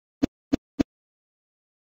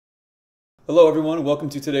Hello everyone, welcome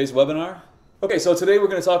to today's webinar. Okay, so today we're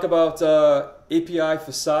going to talk about API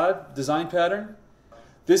facade design pattern.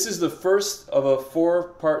 This is the first of a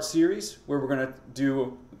four-part series where we're going to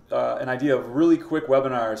do an idea of really quick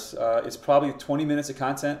webinars. It's probably 20 minutes of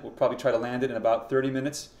content. We'll probably try to land it in about 30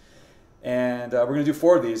 minutes. And we're going to do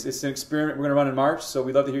 4 of these. It's an experiment we're going to run in March, so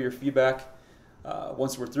we'd love to hear your feedback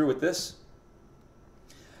once we're through with this.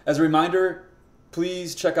 As a reminder,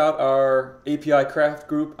 please check out our API craft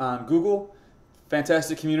group on Google.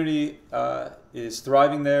 Fantastic community is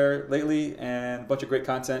thriving there lately, and a bunch of great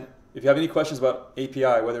content. If you have any questions about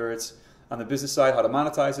API, whether it's on the business side, how to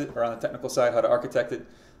monetize it, or on the technical side, how to architect it,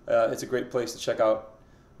 it's a great place to check out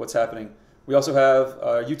what's happening. We also have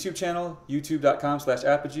a YouTube channel,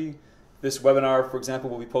 youtube.com/apogee. This webinar, for example,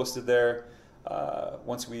 will be posted there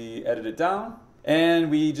once we edit it down.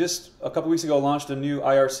 And we just, a couple weeks ago, launched a new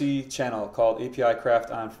IRC channel called API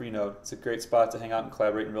Craft on Freenode. It's a great spot to hang out and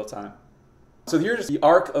collaborate in real time. So here's the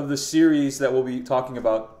arc of the series that we'll be talking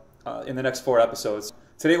about in the next 4 episodes.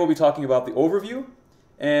 Today we'll be talking about the overview,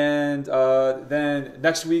 and then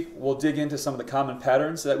next week we'll dig into some of the common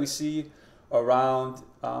patterns that we see around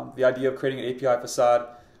the idea of creating an API facade.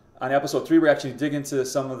 On episode 3 we're actually dig into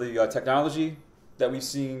some of the technology that we've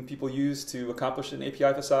seen people use to accomplish an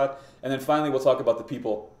API facade, and then finally we'll talk about the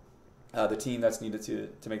people, the team that's needed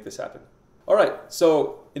to make this happen. All right,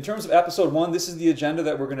 so in terms of episode 1, this is the agenda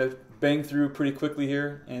that we're going to bang through pretty quickly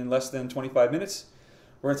here in less than 25 minutes.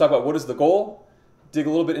 We're going to talk about what is the goal, dig a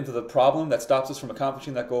little bit into the problem that stops us from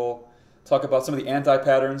accomplishing that goal, talk about some of the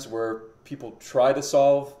anti-patterns where people try to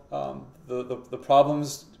solve the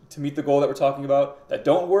problems to meet the goal that we're talking about that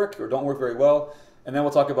don't work or don't work very well, and then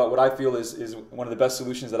we'll talk about what I feel is one of the best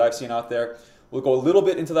solutions that I've seen out there. We'll go a little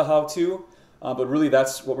bit into the how-to, but really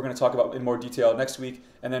that's what we're going to talk about in more detail next week,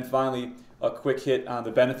 and then finally a quick hit on the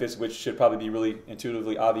benefits, which should probably be really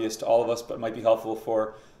intuitively obvious to all of us, but might be helpful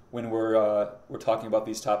for when we're talking about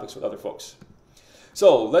these topics with other folks.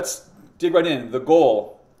 So let's dig right in. The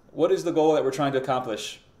goal. What is the goal that we're trying to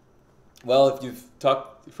accomplish? Well, if you've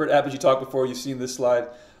heard Apogee talk before, you've seen this slide.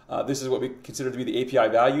 This is what we consider to be the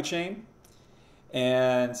API value chain.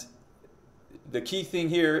 And the key thing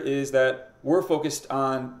here is that we're focused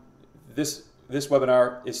on this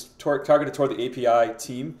webinar is targeted toward the API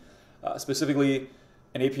team. Specifically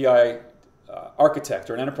an API architect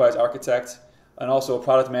or an enterprise architect, and also a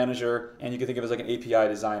product manager, and you can think of it as like an API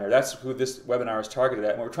designer. That's who this webinar is targeted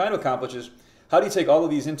at. And what we're trying to accomplish is how do you take all of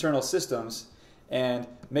these internal systems and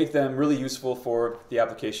make them really useful for the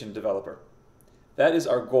application developer. That is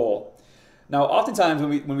our goal. Now, oftentimes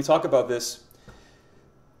when we talk about this,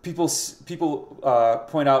 people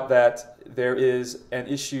point out that there is an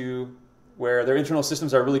issue where their internal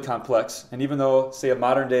systems are really complex. And even though, say, a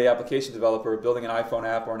modern day application developer building an iPhone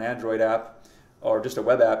app or an Android app or just a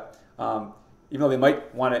web app, even though they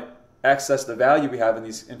might want to access the value we have in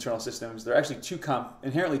these internal systems, they're actually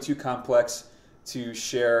inherently too complex to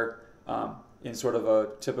share in sort of a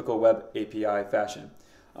typical web API fashion.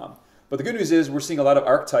 But the good news is we're seeing a lot of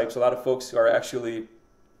archetypes, a lot of folks who are actually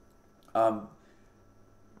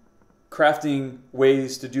crafting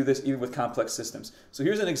ways to do this even with complex systems. So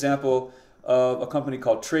here's an example of a company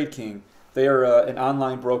called TradeKing. They are an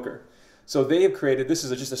online broker. So they have created, this is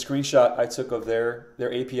just a screenshot I took of their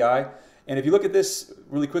API. And if you look at this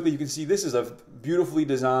really quickly, you can see this is a beautifully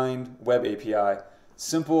designed web API.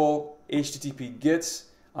 Simple HTTP GETs.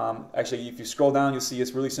 Actually, if you scroll down, you'll see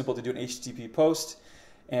it's really simple to do an HTTP post.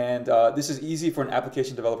 And this is easy for an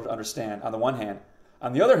application developer to understand on the one hand.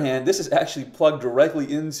 On the other hand, this is actually plugged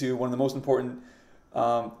directly into one of the most important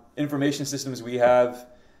information systems we have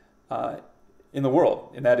in the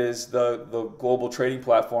world, and that is the global trading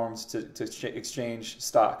platforms to exchange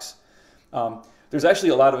stocks. There's actually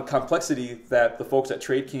a lot of complexity that the folks at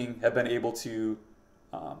TradeKing have been able to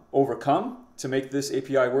overcome to make this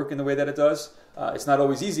API work in the way that it does. It's not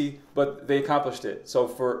always easy, but they accomplished it. So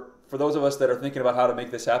for those of us that are thinking about how to make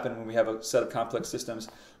this happen when we have a set of complex systems,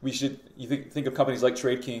 we should think of companies like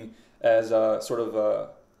TradeKing as sort of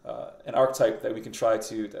an archetype that we can try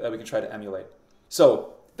to emulate.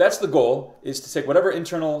 So that's the goal, is to take whatever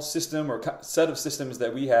internal system or set of systems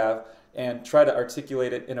that we have and try to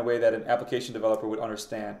articulate it in a way that an application developer would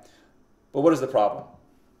understand. But what is the problem?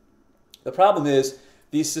 The problem is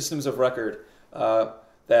these systems of record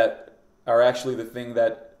that are actually the thing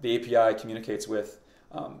that the API communicates with.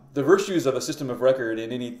 The virtues of a system of record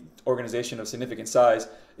in any organization of significant size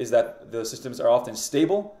is that the systems are often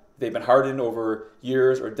stable. They've been hardened over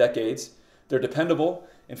years or decades. They're dependable.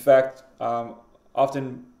 In fact,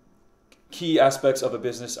 often key aspects of a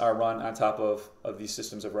business are run on top of these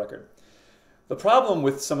systems of record. The problem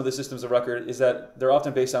with some of the systems of record is that they're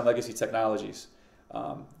often based on legacy technologies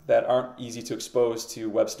that aren't easy to expose to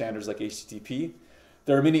web standards like HTTP.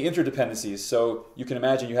 There are many interdependencies, so you can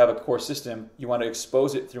imagine you have a core system, you want to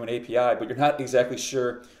expose it through an API, but you're not exactly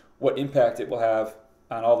sure what impact it will have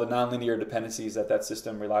on all the nonlinear dependencies that that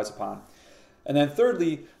system relies upon. And then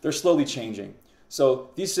thirdly, they're slowly changing.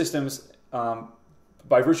 So these systems,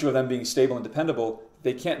 by virtue of them being stable and dependable,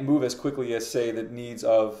 they can't move as quickly as, say, the needs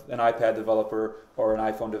of an iPad developer or an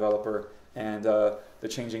iPhone developer and the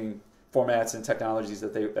changing formats and technologies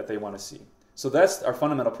that they want to see. So that's our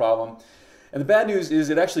fundamental problem. And the bad news is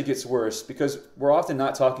it actually gets worse because we're often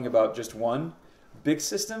not talking about just one big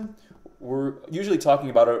system. We're usually talking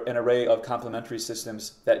about an array of complementary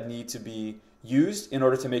systems that need to be used in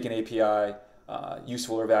order to make an API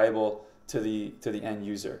useful or valuable to the end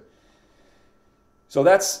user. So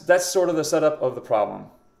that's sort of the setup of the problem.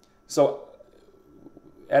 So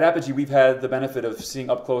at Apogee, we've had the benefit of seeing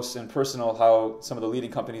up close and personal how some of the leading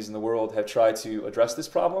companies in the world have tried to address this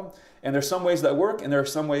problem. And there's some ways that work, and there are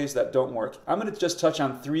some ways that don't work. I'm going to just touch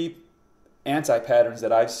on 3 anti-patterns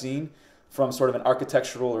that I've seen from sort of an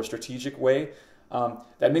architectural or strategic way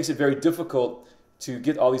that makes it very difficult to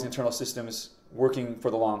get all these internal systems working for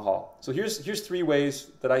the long haul. So here's 3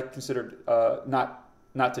 ways that I considered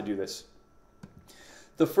not to do this.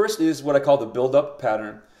 The first is what I call the build-up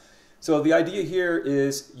pattern. So the idea here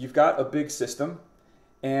is you've got a big system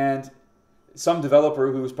and some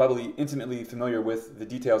developer who's probably intimately familiar with the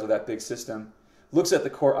details of that big system looks at the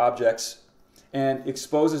core objects and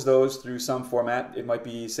exposes those through some format. It might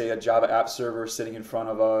be, say, a Java app server sitting in front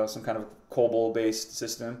of some kind of COBOL-based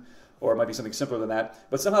system, or it might be something simpler than that.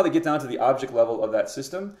 But somehow they get down to the object level of that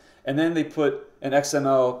system, and then they put an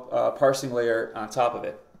XML parsing layer on top of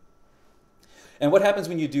it. And what happens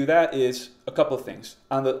when you do that is a couple of things.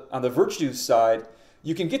 On the virtue side,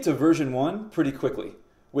 you can get to version 1 pretty quickly,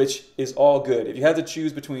 which is all good. If you had to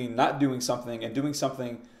choose between not doing something and doing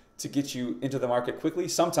something to get you into the market quickly,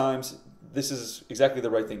 sometimes this is exactly the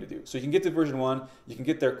right thing to do. So you can get to version 1, you can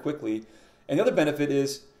get there quickly. And the other benefit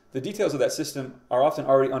is the details of that system are often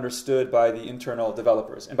already understood by the internal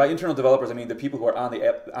developers. And by internal developers, I mean the people who are on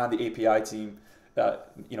the API team,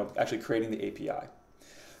 actually creating the API.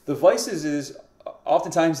 The vices is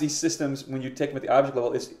oftentimes these systems, when you take them at the object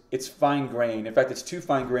level, it's fine-grained. In fact, it's too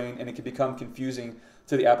fine-grained, and it can become confusing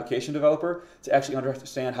to the application developer to actually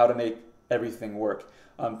understand how to make everything work.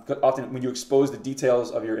 Often, when you expose the details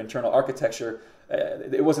of your internal architecture,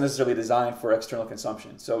 it wasn't necessarily designed for external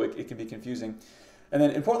consumption, so it can be confusing. And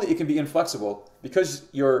then, importantly, it can be inflexible because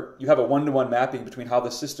you have a one-to-one mapping between how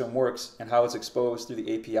the system works and how it's exposed through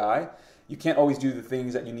the API. You can't always do the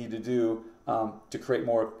things that you need to do to create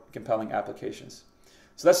more compelling applications.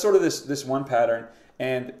 So that's sort of this one pattern,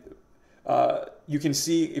 and you can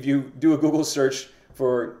see if you do a Google search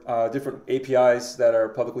for different APIs that are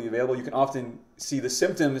publicly available, you can often see the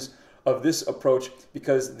symptoms of this approach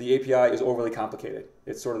because the API is overly complicated.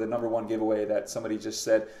 It's sort of the #1 giveaway that somebody just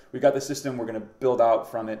said, we got the system, we're going to build out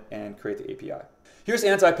from it and create the API. Here's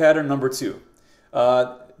anti-pattern number 2.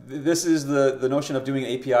 This is the notion of doing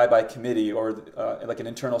an API by committee or like an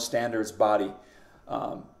internal standards body.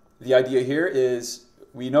 The idea here is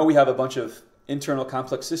we know we have a bunch of internal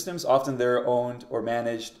complex systems. Often they're owned or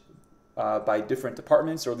managed by different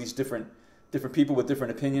departments, or at least different people with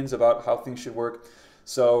different opinions about how things should work.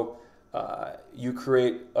 So you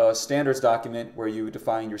create a standards document where you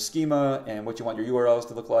define your schema and what you want your URLs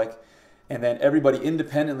to look like, and then everybody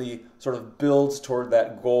independently sort of builds toward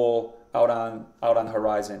that goal out on the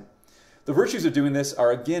horizon. The virtues of doing this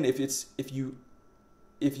are, again, if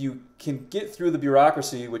you can get through the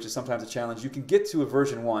bureaucracy, which is sometimes a challenge, you can get to a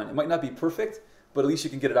version 1. It might not be perfect, but at least you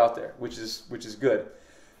can get it out there, which is good.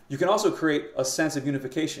 You can also create a sense of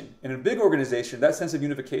unification. In a big organization, that sense of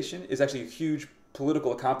unification is actually a huge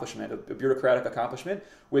political accomplishment, a bureaucratic accomplishment,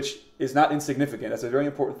 which is not insignificant. That's a very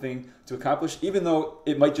important thing to accomplish, even though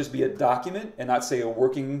it might just be a document and not, say, a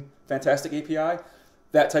working, fantastic API.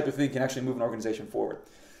 That type of thing can actually move an organization forward.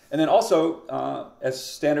 And then also, as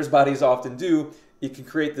standards bodies often do, it can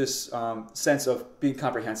create this sense of being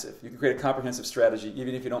comprehensive. You can create a comprehensive strategy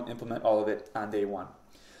even if you don't implement all of it on day 1.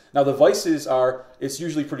 Now the vices are, it's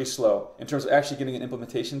usually pretty slow in terms of actually getting an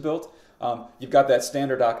implementation built. You've got that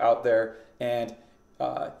standard doc out there, and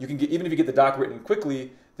you can get, even if you get the doc written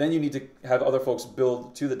quickly, then you need to have other folks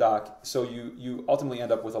build to the doc, so you ultimately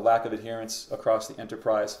end up with a lack of adherence across the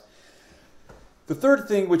enterprise. The third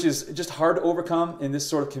thing, which is just hard to overcome in this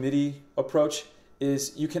sort of committee approach,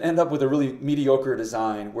 is you can end up with a really mediocre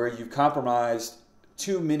design where you've compromised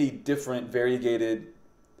too many different variegated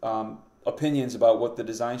opinions about what the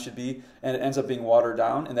design should be, and it ends up being watered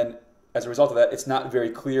down, and then as a result of that, it's not very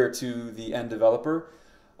clear to the end developer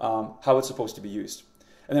how it's supposed to be used.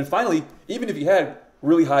 And then finally, even if you had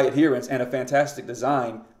really high adherence and a fantastic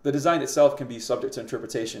design, the design itself can be subject to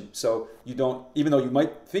interpretation. So you don't, even though you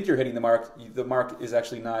might think you're hitting the mark is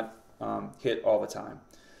actually not hit all the time.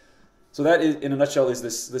 So that is, in a nutshell, is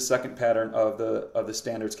this second pattern of the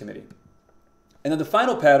standards committee. And then the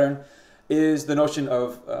final pattern is the notion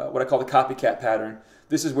of what I call the copycat pattern.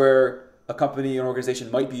 This is where a company or organization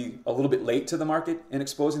might be a little bit late to the market in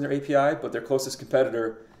exposing their API, but their closest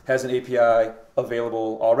competitor has an API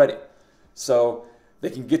available already. So they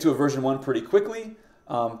can get to a version 1 pretty quickly,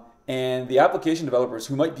 and the application developers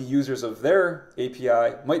who might be users of their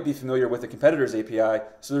API might be familiar with the competitor's API,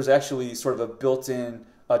 so there's actually sort of a built-in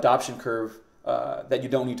adoption curve that you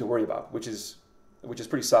don't need to worry about, which is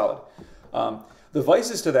pretty solid. The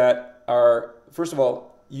vices to that are, first of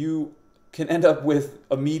all, you can end up with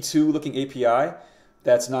a Me Too looking API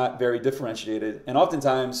that's not very differentiated, and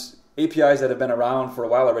oftentimes APIs that have been around for a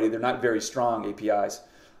while already, they're not very strong APIs.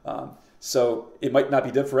 So it might not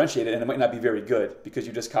be differentiated and it might not be very good because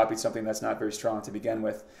you just copied something that's not very strong to begin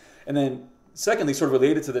with. And then secondly, sort of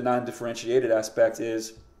related to the non-differentiated aspect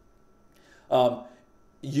is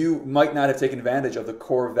you might not have taken advantage of the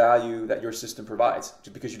core value that your system provides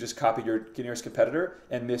because you just copied your nearest competitor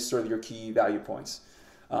and missed sort of your key value points.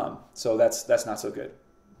 So that's not so good.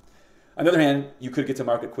 On the other hand, you could get to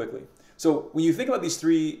market quickly. So when you think about these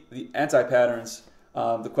three, the anti-patterns,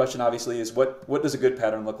 the question obviously is what does a good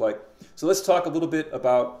pattern look like? So let's talk a little bit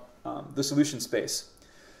about the solution space.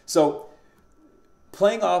 So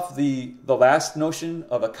playing off the last notion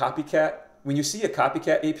of a copycat, when you see a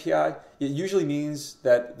copycat API, it usually means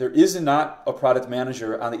that there is not a product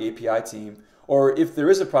manager on the API team, or if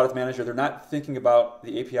there is a product manager, they're not thinking about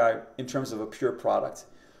the API in terms of a pure product.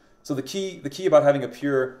 So the key about having a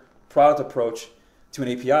pure product approach to an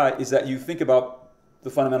API is that you think about the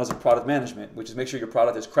fundamentals of product management, which is make sure your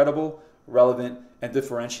product is credible, relevant, and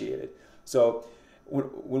differentiated. So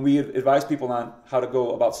when we advise people on how to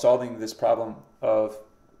go about solving this problem of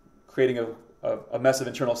creating a mess of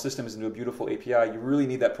internal systems into a beautiful API, you really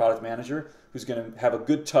need that product manager who's going to have a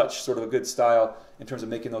good touch, sort of a good style in terms of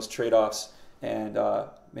making those trade-offs and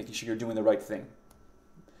making sure you're doing the right thing.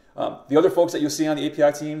 The other folks that you'll see on the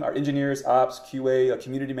API team are engineers, ops, QA, a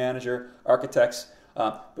community manager, architects.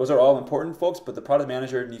 Those are all important folks, but the product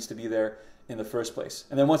manager needs to be there in the first place.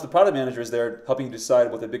 And then once the product manager is there helping you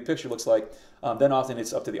decide what the big picture looks like, then often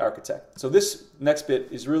it's up to the architect. So this next bit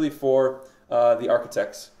is really for the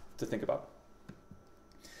architects to think about.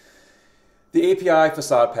 The API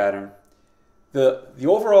facade pattern. The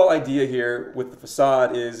overall idea here with the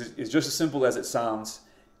facade is just as simple as it sounds.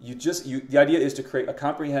 The idea is to create a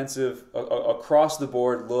comprehensive,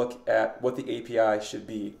 across-the-board look at what the API should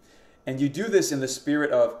be. And you do this in the spirit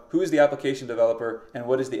of who is the application developer and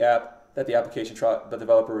what is the app that the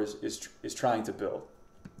developer is trying to build.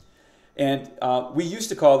 And we used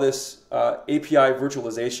to call this API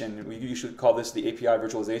virtualization. We usually call this the API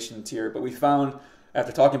virtualization tier, but we found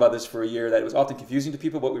after talking about this for a year that it was often confusing to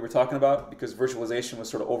people what we were talking about because virtualization was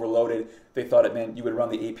sort of overloaded. They thought it meant you would run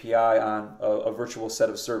the API on a virtual set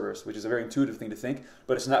of servers, which is a very intuitive thing to think,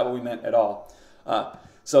 but it's not what we meant at all.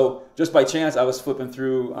 So just by chance, I was flipping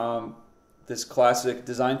through this classic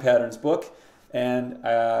design patterns book, and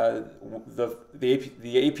the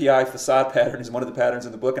API facade pattern is one of the patterns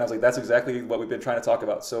in the book, and I was like, that's exactly what we've been trying to talk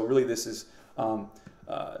about. So really this is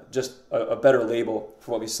just a better label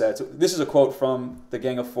for what we said. So this is a quote from the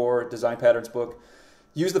Gang of Four design patterns book.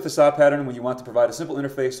 Use the facade pattern when you want to provide a simple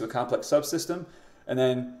interface to a complex subsystem. And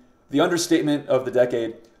then the understatement of the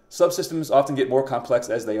decade, subsystems often get more complex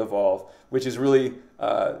as they evolve, which is really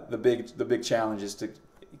the big challenge, is to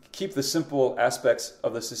keep the simple aspects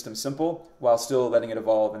of the system simple while still letting it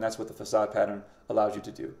evolve, and that's what the facade pattern allows you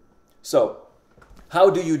to do. So how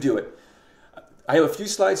do you do it? I have a few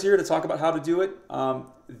slides here to talk about how to do it.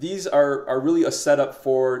 These are really a setup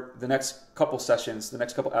for the next couple sessions, the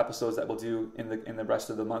next couple episodes that we'll do in the rest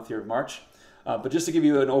of the month here of March. But just to give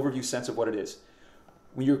you an overview sense of what it is.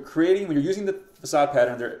 When you're using the facade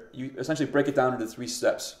pattern, you essentially break it down into 3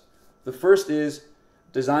 steps. The first is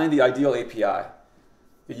design the ideal API.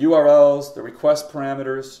 The URLs, the request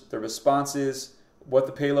parameters, the responses, what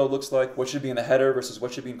the payload looks like, what should be in the header versus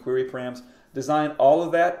what should be in query params. Design all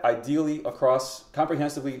of that ideally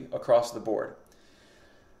comprehensively across the board.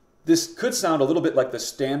 This could sound a little bit like the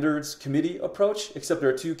standards committee approach, except there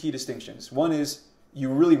are 2 key distinctions. One is you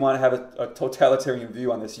really want to have a totalitarian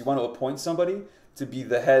view on this. You want to appoint somebody to be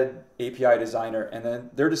the head API designer, and then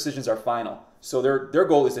their decisions are final. So their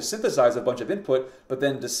goal is to synthesize a bunch of input, but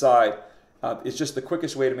then decide, It's just the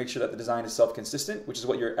quickest way to make sure that the design is self-consistent, which is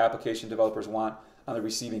what your application developers want on the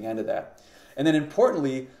receiving end of that. And then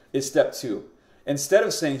importantly is step 2. Instead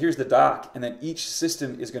of saying, here's the dock, and then each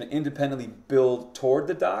system is going to independently build toward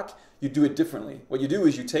the dock, you do it differently. What you do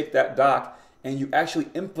is you take that dock and you actually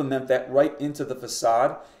implement that right into the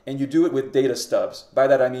facade, and you do it with data stubs. By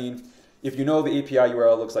that I mean, if you know the API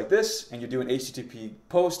URL looks like this, and you do an HTTP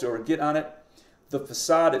post or a GET on it, the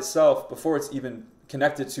facade itself, before it's even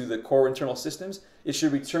connected to the core internal systems, it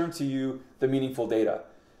should return to you the meaningful data.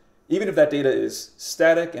 Even if that data is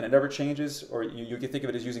static and it never changes, or you can think of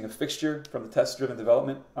it as using a fixture from the test-driven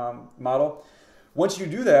development model. Once you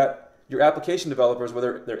do that, your application developers,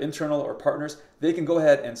 whether they're internal or partners, they can go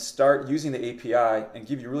ahead and start using the API and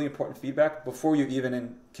give you really important feedback before you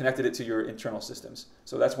even connected it to your internal systems.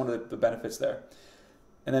 So that's one of the benefits there.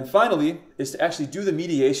 And then finally is to actually do the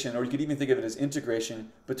mediation, or you could even think of it as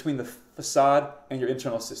integration, between the facade and your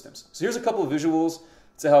internal systems. So here's a couple of visuals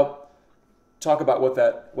to help talk about what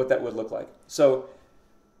that would look like. So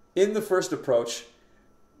in the first approach,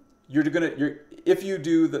 if you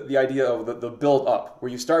do the idea of the build up,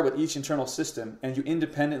 where you start with each internal system and you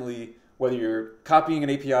independently, whether you're copying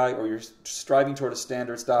an API or you're striving toward a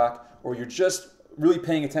standards doc, or you're just really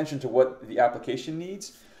paying attention to what the application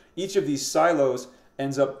needs, each of these silos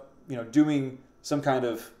ends up doing some kind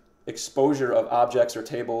of exposure of objects or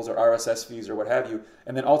tables or RSS feeds or what have you,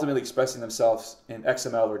 and then ultimately expressing themselves in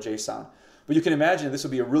XML or JSON. But you can imagine this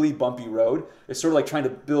will be a really bumpy road. It's sort of like trying to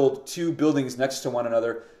build two buildings next to one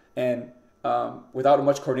another, and without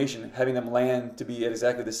much coordination, having them land to be at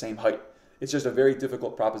exactly the same height. It's just a very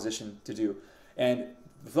difficult proposition to do. And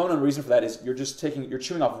the fundamental reason for that is you're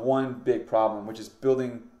chewing off one big problem, which is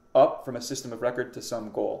building up from a system of record to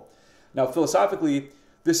some goal. Now, philosophically,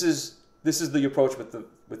 this is the approach with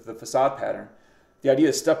the facade pattern. The idea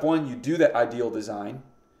is step 1, you do that ideal design.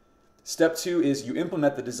 Step 2 is you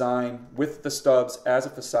implement the design with the stubs as a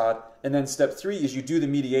facade. And then step 3 is you do the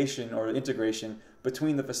mediation or integration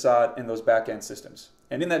between the facade and those back-end systems.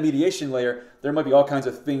 And in that mediation layer, there might be all kinds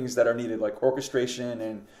of things that are needed, like orchestration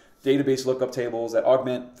and database lookup tables that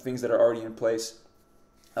augment things that are already in place.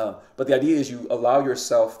 But the idea is you allow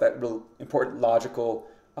yourself that real important logical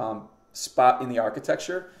spot in the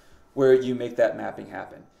architecture where you make that mapping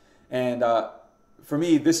happen. And for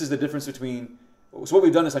me, this is the difference between, so what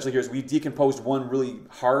we've done essentially here is we decomposed one really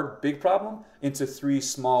hard, big problem into 3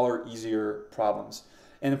 smaller, easier problems.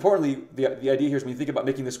 And importantly, the idea here is when you think about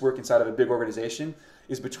making this work inside of a big organization,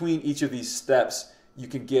 is between each of these steps, you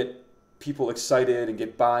can get people excited and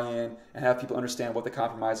get buy-in and have people understand what the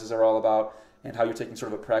compromises are all about and how you're taking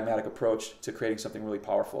sort of a pragmatic approach to creating something really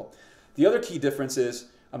powerful. The other key difference is,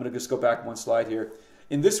 I'm going to just go back one slide here.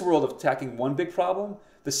 In this world of attacking one big problem,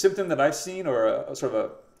 the symptom that I've seen, or a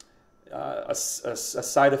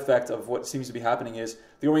side effect of what seems to be happening, is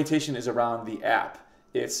the orientation is around the app.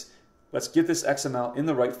 It's, let's get this XML in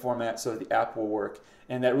the right format so that the app will work.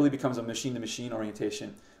 And that really becomes a machine-to-machine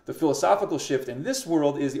orientation. The philosophical shift in this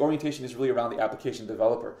world is the orientation is really around the application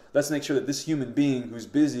developer. Let's make sure that this human being who's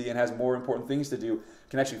busy and has more important things to do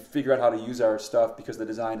can actually figure out how to use our stuff because the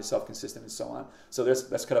design is self-consistent and so on. So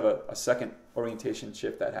that's kind of a second orientation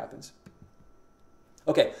shift that happens.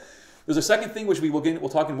 Okay, there's a second thing which we'll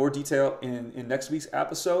talk in more detail in next week's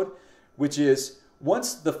episode, which is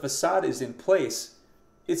once the facade is in place,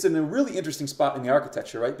 it's in a really interesting spot in the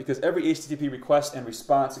architecture, right? Because every HTTP request and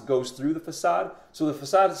response goes through the facade, so the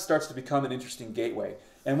facade starts to become an interesting gateway.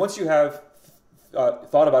 And once you have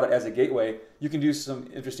thought about it as a gateway, you can do some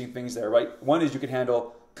interesting things there, right? One is you can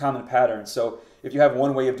handle common patterns. So if you have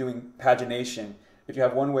one way of doing pagination, if you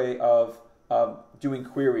have one way of doing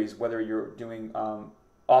queries, whether you're doing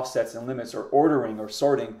offsets and limits or ordering or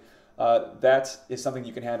sorting, that is something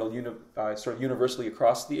you can handle sort of universally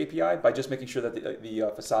across the API by just making sure that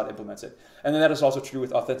the facade implements it. And then that is also true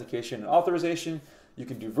with authentication and authorization. You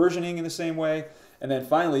can do versioning in the same way. And then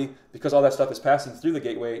finally, because all that stuff is passing through the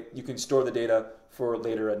gateway, you can store the data for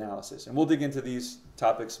later analysis. And we'll dig into these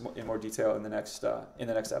topics in more detail in the next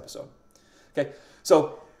episode. Okay,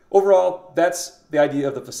 so overall, that's the idea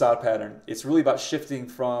of the facade pattern. It's really about shifting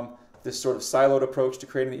from this sort of siloed approach to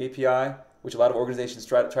creating the API, which a lot of organizations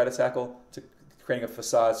try to tackle, to creating a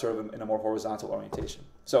facade sort of in a more horizontal orientation.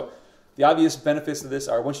 So the obvious benefits of this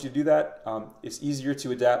are once you do that, it's easier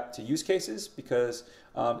to adapt to use cases because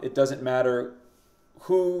it doesn't matter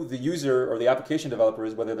who the user or the application developer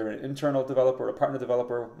is, whether they're an internal developer, a partner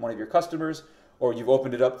developer, one of your customers, or you've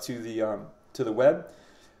opened it up to the web.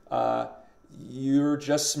 You're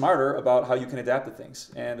just smarter about how you can adapt to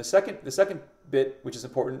things. And the second bit, which is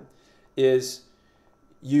important, is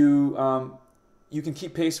you can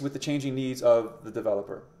keep pace with the changing needs of the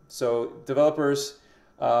developer. So developers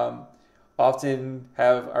often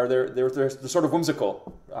they're sort of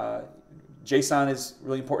whimsical. JSON is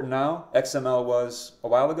really important now. XML was a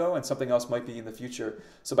while ago, and something else might be in the future.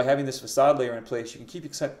 So by having this facade layer in place, you can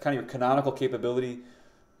keep kind of your canonical capability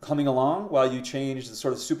coming along while you change the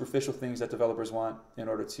sort of superficial things that developers want in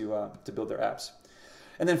order to build their apps.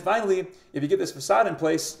 And then finally, if you get this facade in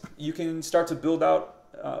place, you can start to build out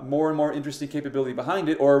more and more interesting capability behind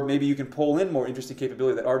it, or maybe you can pull in more interesting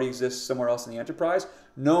capability that already exists somewhere else in the enterprise,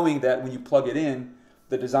 knowing that when you plug it in,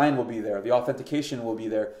 the design will be there, the authentication will be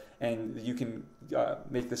there, and you can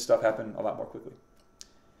make this stuff happen a lot more quickly.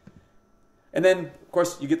 And then, of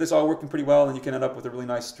course, you get this all working pretty well, and you can end up with a really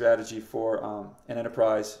nice strategy for an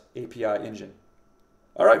enterprise API engine.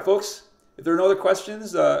 All right, folks, if there are no other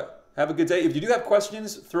questions, have a good day. If you do have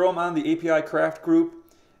questions, throw them on the API Craft group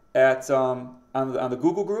on the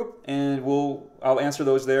Google group, and I'll answer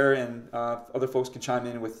those there, and other folks can chime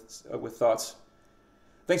in with thoughts.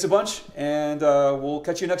 Thanks a bunch, and we'll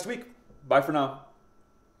catch you next week. Bye for now.